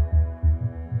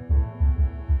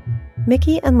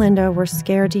 Mickey and Linda were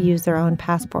scared to use their own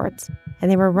passports,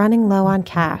 and they were running low on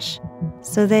cash.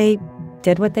 So they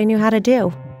did what they knew how to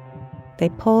do. They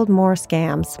pulled more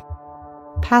scams.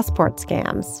 Passport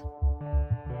scams.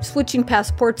 Switching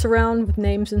passports around with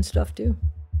names and stuff, too.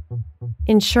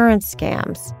 Insurance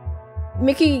scams.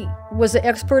 Mickey was an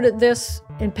expert at this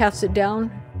and passed it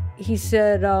down. He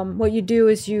said, what you do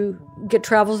is you get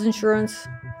travel insurance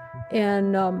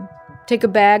and take a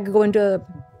bag, go into a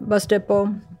bus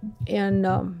depot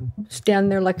and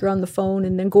stand there like you're on the phone,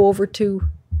 and then go over to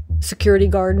security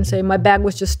guard and say, my bag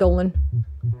was just stolen.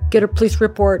 Get a police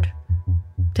report,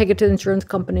 take it to the insurance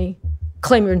company,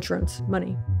 claim your insurance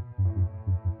money.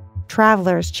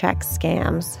 Traveler's check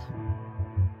scams.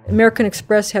 American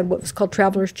Express had what was called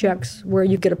traveler's checks, where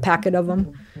you get a packet of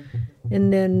them.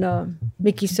 And then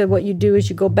Mickey said what you do is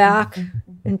you go back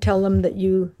and tell them that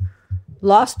you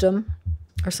lost them,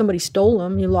 or somebody stole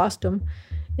them, you lost them,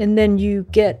 and then you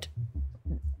get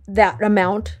that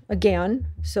amount again.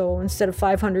 So instead of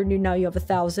 500, now you have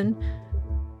 1,000.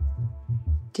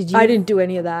 Did you? I didn't do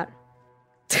any of that.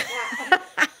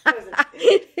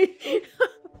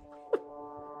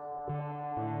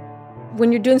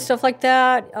 When you're doing stuff like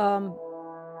that,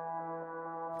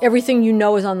 everything you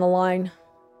know is on the line.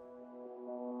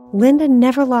 Linda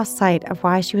never lost sight of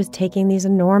why she was taking these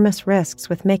enormous risks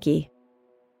with Mickey.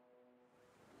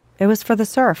 It was for the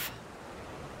surf.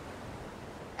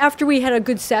 After we had a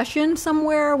good session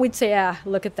somewhere, we'd say,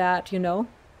 look at that,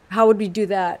 How would we do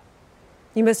that?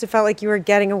 You must have felt like you were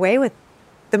getting away with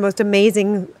the most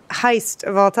amazing heist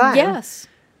of all time.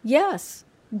 Yes.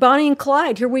 Bonnie and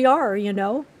Clyde, here we are,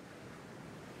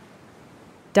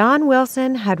 Don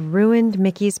Wilson had ruined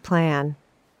Mickey's plan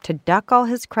to duck all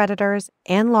his creditors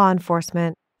and law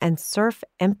enforcement and surf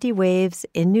empty waves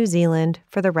in New Zealand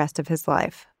for the rest of his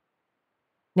life.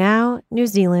 Now New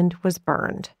Zealand was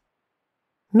burned.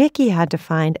 Mickey had to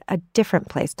find a different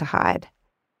place to hide.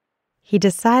 He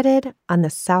decided on the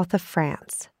south of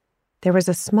France. There was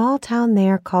a small town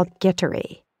there called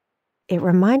Guitry. It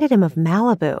reminded him of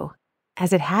Malibu,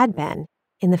 as it had been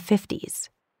in the 50s.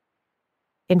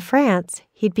 In France,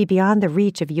 he'd be beyond the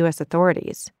reach of U.S.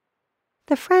 authorities.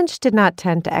 The French did not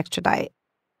tend to extradite.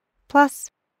 Plus,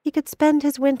 he could spend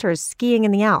his winters skiing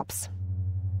in the Alps.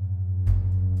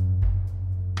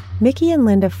 Mickey and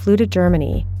Linda flew to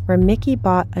Germany, where Mickey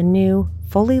bought a new,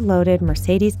 fully loaded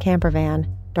Mercedes camper van,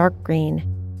 dark green.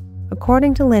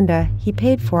 According to Linda, he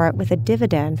paid for it with a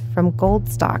dividend from gold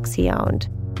stocks he owned,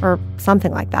 or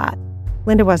something like that.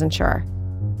 Linda wasn't sure.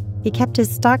 He kept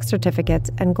his stock certificates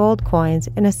and gold coins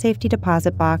in a safety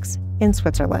deposit box in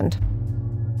Switzerland.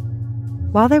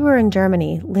 While they were in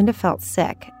Germany, Linda felt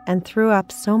sick and threw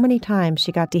up so many times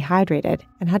she got dehydrated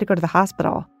and had to go to the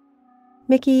hospital.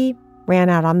 Mickey ran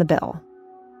out on the bill.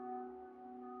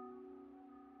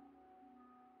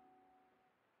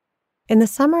 In the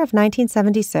summer of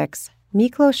 1976,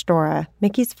 Miklos Dora,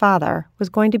 Mickey's father, was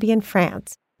going to be in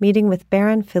France, meeting with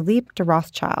Baron Philippe de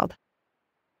Rothschild.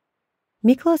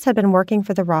 Miklos had been working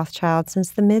for the Rothschilds since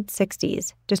the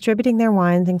mid-'60s, distributing their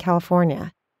wines in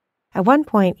California. At one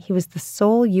point, he was the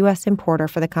sole U.S. importer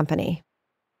for the company.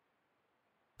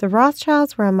 The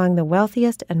Rothschilds were among the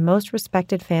wealthiest and most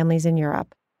respected families in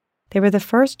Europe. They were the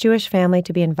first Jewish family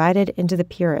to be invited into the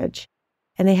peerage,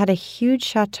 and they had a huge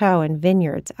chateau and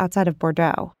vineyards outside of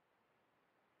Bordeaux.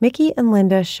 Mickey and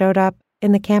Linda showed up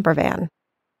in the camper van.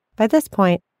 By this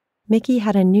point, Mickey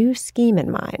had a new scheme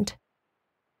in mind.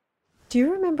 Do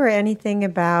you remember anything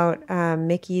about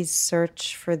Mickey's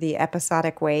search for the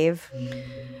episodic wave?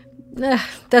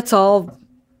 That's all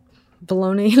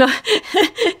baloney.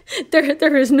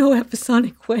 There is no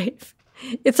episodic wave.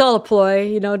 It's all a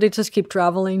ploy, they just keep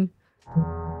traveling.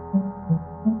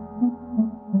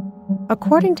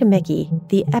 According to Mickey,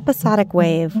 the episodic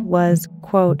wave was,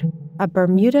 quote, a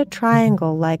Bermuda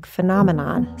Triangle-like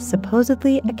phenomenon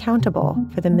supposedly accountable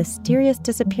for the mysterious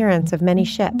disappearance of many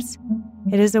ships.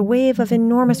 It is a wave of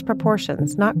enormous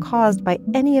proportions, not caused by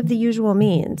any of the usual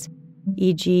means,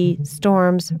 e.g.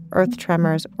 storms, earth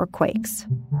tremors, or quakes.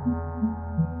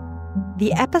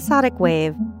 The episodic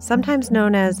wave, sometimes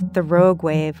known as the rogue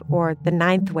wave or the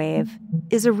ninth wave,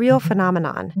 is a real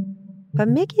phenomenon. But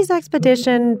Mickey's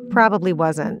expedition probably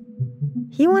wasn't.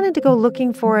 He wanted to go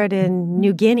looking for it in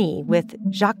New Guinea with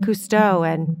Jacques Cousteau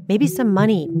and maybe some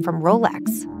money from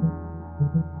Rolex.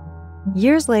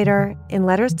 Years later, in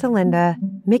letters to Linda,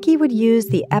 Mickey would use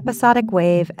the episodic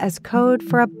wave as code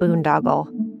for a boondoggle,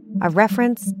 a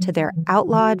reference to their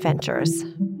outlaw adventures.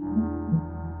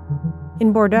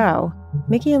 In Bordeaux,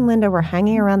 Mickey and Linda were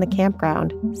hanging around the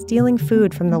campground, stealing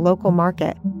food from the local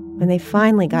market, when they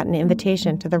finally got an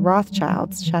invitation to the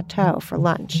Rothschilds' chateau for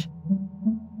lunch.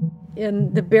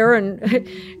 And the Baron,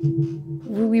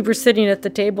 we were sitting at the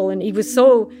table, and he was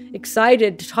so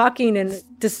excited talking and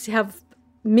to have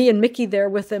me and Mickey there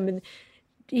with him. And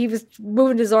he was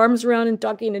moving his arms around and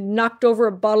talking and knocked over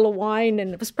a bottle of wine.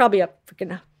 And it was probably a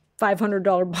freaking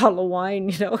 $500 bottle of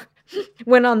wine,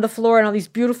 Went on the floor and all these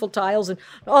beautiful tiles. And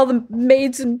all the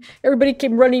maids and everybody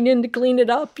came running in to clean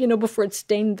it up, before it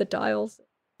stained the tiles.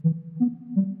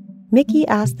 Mickey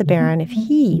asked the Baron if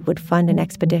he would fund an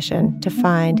expedition to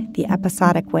find the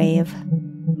episodic wave.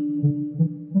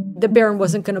 The Baron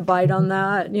wasn't going to bite on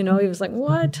that. He was like,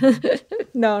 what?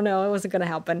 No, it wasn't going to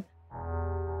happen.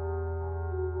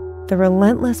 The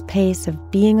relentless pace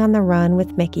of being on the run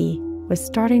with Mickey was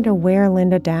starting to wear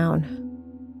Linda down.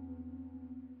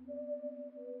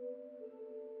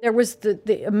 There was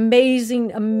the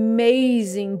amazing,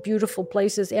 amazing, beautiful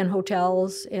places and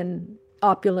hotels and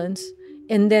opulence,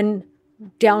 and then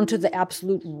down to the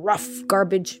absolute rough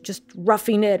garbage, just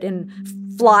roughing it, and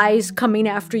flies coming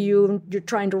after you, and you're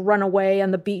trying to run away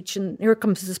on the beach, and here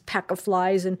comes this pack of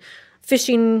flies, and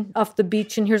fishing off the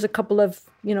beach, and here's a couple of,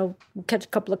 catch a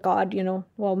couple of cod,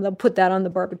 well, they'll put that on the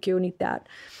barbecue and eat that.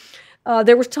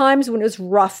 There was times when it was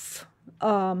rough,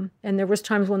 and there was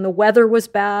times when the weather was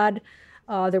bad.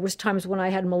 There was times when I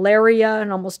had malaria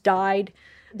and almost died.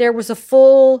 There was a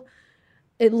full,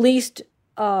 at least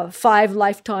 5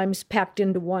 lifetimes packed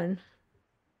into one.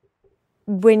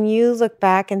 When you look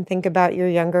back and think about your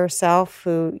younger self,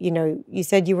 who, you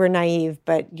said you were naive,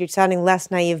 but you're sounding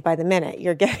less naive by the minute.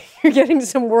 You're getting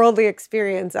some worldly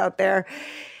experience out there.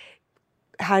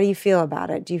 How do you feel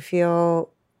about it? Do you feel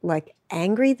like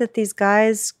angry that these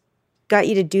guys got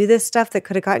you to do this stuff that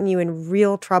could have gotten you in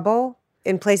real trouble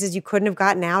in places you couldn't have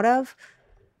gotten out of?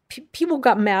 People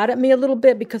got mad at me a little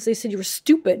bit because they said you were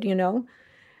stupid,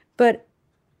 But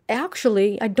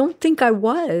actually, I don't think I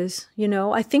was,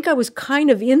 I think I was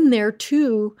kind of in there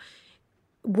too,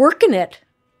 working it.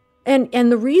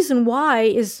 And the reason why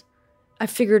is I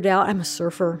figured out I'm a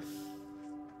surfer.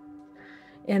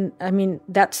 And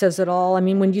that says it all.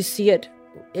 When you see it,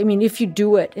 if you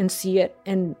do it and see it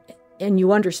and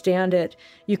you understand it,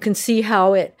 you can see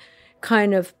how it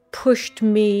kind of pushed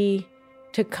me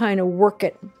to kind of work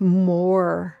it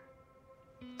more.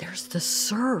 There's the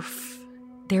surf.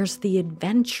 There's the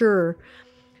adventure.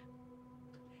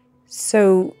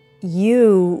 So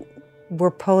you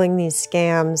were pulling these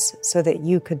scams so that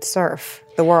you could surf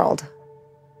the world.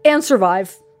 And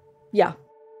survive. Yeah.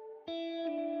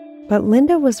 But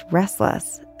Linda was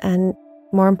restless, and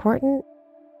more important,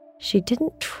 she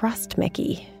didn't trust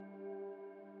Mickey.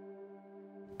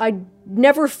 I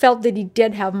never felt that he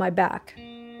did have my back.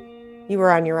 You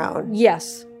were on your own?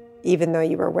 Yes. Even though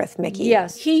you were with Mickey?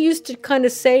 Yes. He used to kind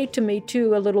of say to me,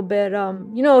 too, a little bit,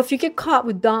 if you get caught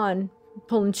with Don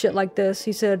pulling shit like this,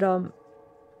 he said,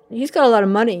 he's got a lot of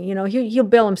money, he'll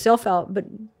bail himself out, but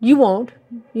you won't.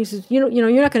 He says, you're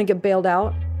not going to get bailed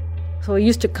out. So he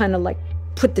used to kind of like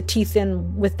put the teeth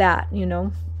in with that,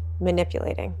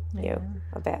 Manipulating you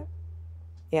a bit.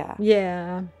 Yeah.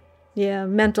 Yeah. Yeah,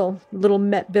 little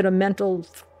bit of mental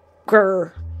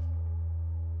grr.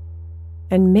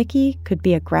 And Mickey could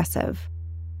be aggressive.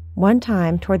 One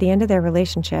time, toward the end of their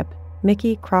relationship,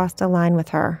 Mickey crossed a line with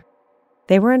her.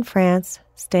 They were in France,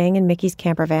 staying in Mickey's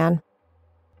camper van.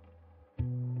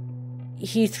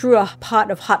 He threw a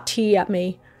pot of hot tea at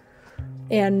me,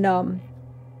 and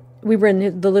we were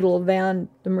in the little van,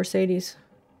 the Mercedes.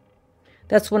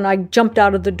 That's when I jumped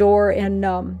out of the door,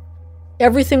 and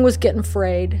everything was getting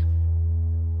frayed.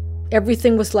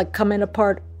 Everything was like coming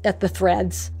apart at the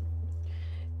threads.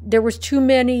 There was too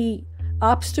many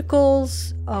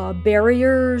obstacles,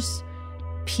 barriers,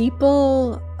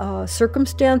 people,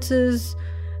 circumstances.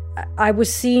 I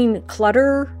was seeing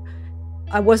clutter.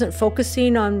 I wasn't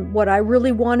focusing on what I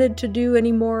really wanted to do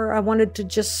anymore. I wanted to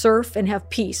just surf and have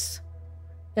peace.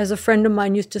 As a friend of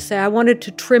mine used to say, I wanted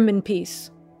to trim in peace.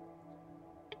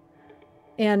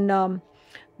 And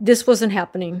this wasn't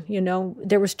happening,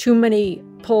 There was too many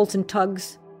pulls and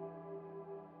tugs.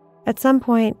 At some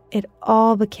point, it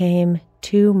all became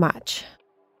too much.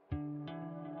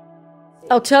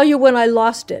 I'll tell you when I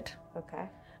lost it. Okay.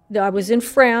 I was in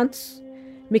France.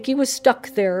 Mickey was stuck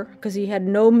there because he had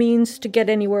no means to get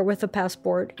anywhere with a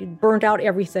passport. He'd burned out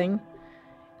everything.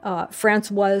 France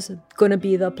was going to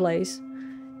be the place.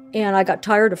 And I got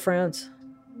tired of France.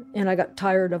 And I got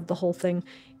tired of the whole thing.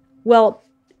 Well,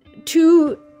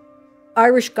 2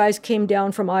 Irish guys came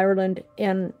down from Ireland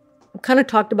and kind of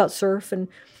talked about surf. And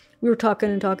we were talking,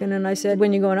 and I said,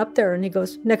 when are you going up there? And he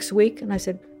goes, next week. And I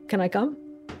said, can I come?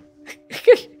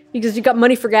 He goes, you got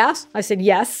money for gas? I said,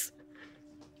 yes.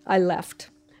 I left.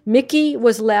 Mickey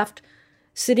was left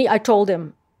sitting. I told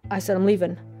him, I said, I'm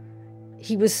leaving.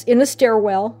 He was in a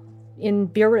stairwell in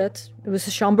Biarritz. It was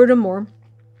a Chambre de Mort.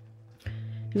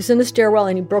 He was in the stairwell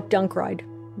and he broke down, cried.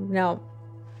 Now,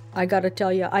 I got to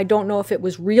tell you, I don't know if it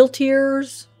was real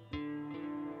tears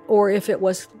or if it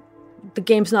was the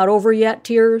game's not over yet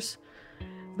tears,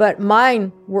 but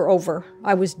mine were over.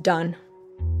 I was done.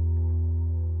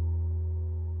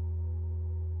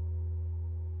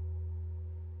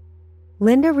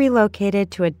 Linda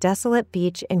relocated to a desolate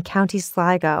beach in County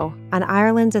Sligo on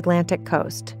Ireland's Atlantic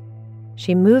coast.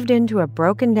 She moved into a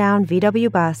broken-down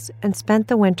VW bus and spent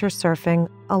the winter surfing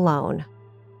alone.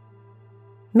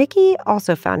 Mickey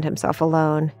also found himself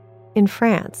alone in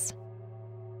France.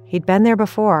 He'd been there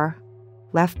before,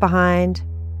 left behind,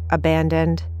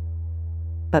 abandoned.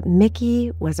 But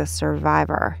Mickey was a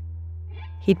survivor.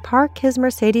 He'd park his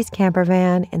Mercedes camper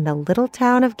van in the little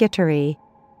town of Guitry,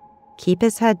 keep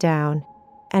his head down,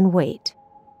 and wait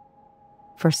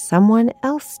for someone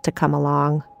else to come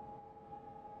along.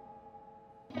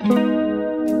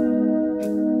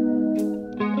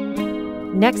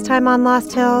 Next time on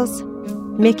Lost Hills,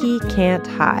 Mickey can't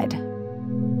hide.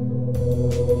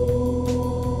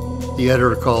 The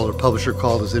editor called, or publisher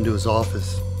called us into his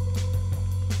office.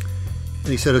 And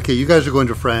he said, okay, you guys are going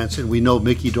to France, and we know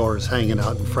Mickey Dore is hanging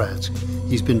out in France.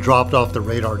 He's been dropped off the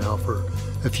radar now for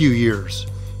a few years,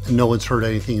 and no one's heard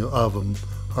anything of him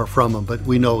or from him, but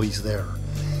we know he's there.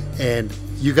 And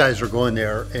you guys are going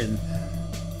there, and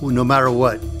no matter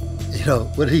what,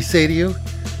 what did he say to you?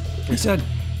 He said,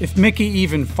 if Mickey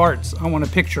even farts, I want a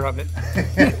picture of it.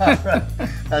 Right.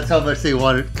 That's how much they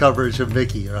wanted coverage of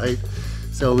Mickey, right?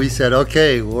 So we said,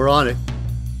 okay, we're on it.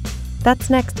 That's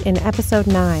next in episode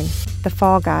 9, The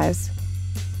Fall Guys.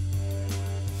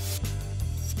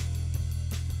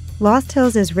 Lost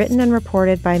Hills is written and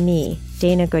reported by me,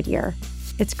 Dana Goodyear.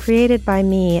 It's created by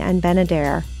me and Ben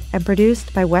Adair and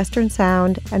produced by Western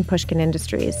Sound and Pushkin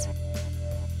Industries.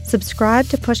 Subscribe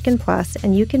to Pushkin Plus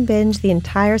and you can binge the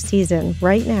entire season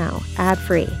right now,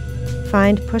 ad-free.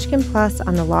 Find Pushkin Plus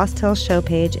on the Lost Hills show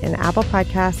page in Apple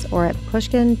Podcasts or at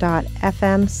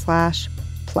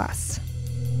pushkin.fm/plus.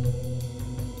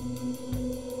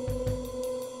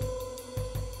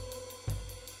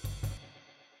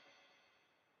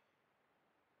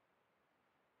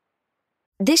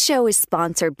 This show is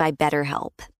sponsored by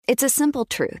BetterHelp. It's a simple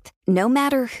truth. No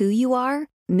matter who you are,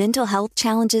 mental health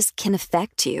challenges can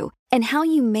affect you, and how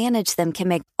you manage them can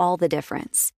make all the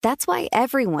difference. That's why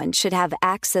everyone should have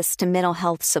access to mental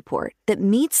health support that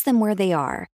meets them where they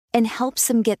are and helps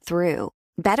them get through.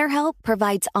 BetterHelp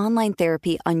provides online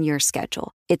therapy on your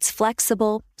schedule. It's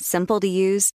flexible, simple to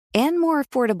use, and more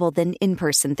affordable than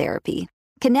in-person therapy.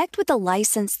 Connect with a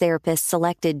licensed therapist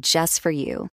selected just for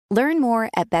you. Learn more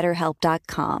at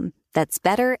BetterHelp.com. That's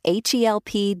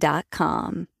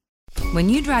BetterHelp.com. When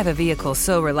you drive a vehicle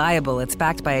so reliable it's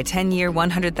backed by a 10-year,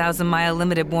 100,000-mile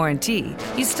limited warranty,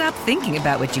 you stop thinking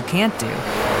about what you can't do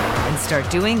and start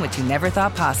doing what you never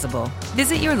thought possible.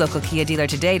 Visit your local Kia dealer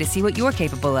today to see what you're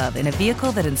capable of in a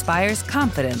vehicle that inspires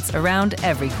confidence around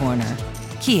every corner.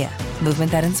 Kia,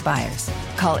 movement that inspires.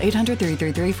 Call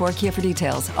 800-333-4KIA for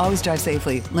details. Always drive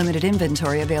safely. Limited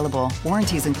inventory available.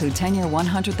 Warranties include 10-year,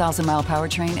 100,000-mile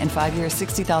powertrain and 5-year,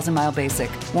 60,000-mile basic.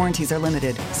 Warranties are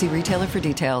limited. See retailer for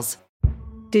details.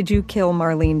 Did you kill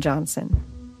Marlene Johnson?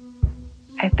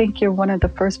 I think you're one of the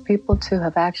first people to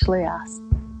have actually asked.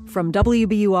 From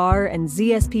WBUR and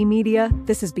ZSP Media,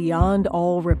 this is Beyond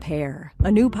All Repair, a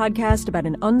new podcast about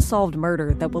an unsolved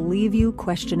murder that will leave you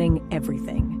questioning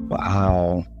everything.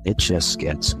 Wow, it just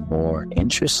gets more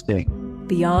interesting.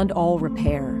 Beyond All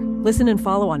Repair. Listen and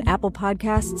follow on Apple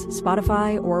Podcasts,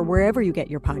 Spotify, or wherever you get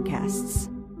your podcasts.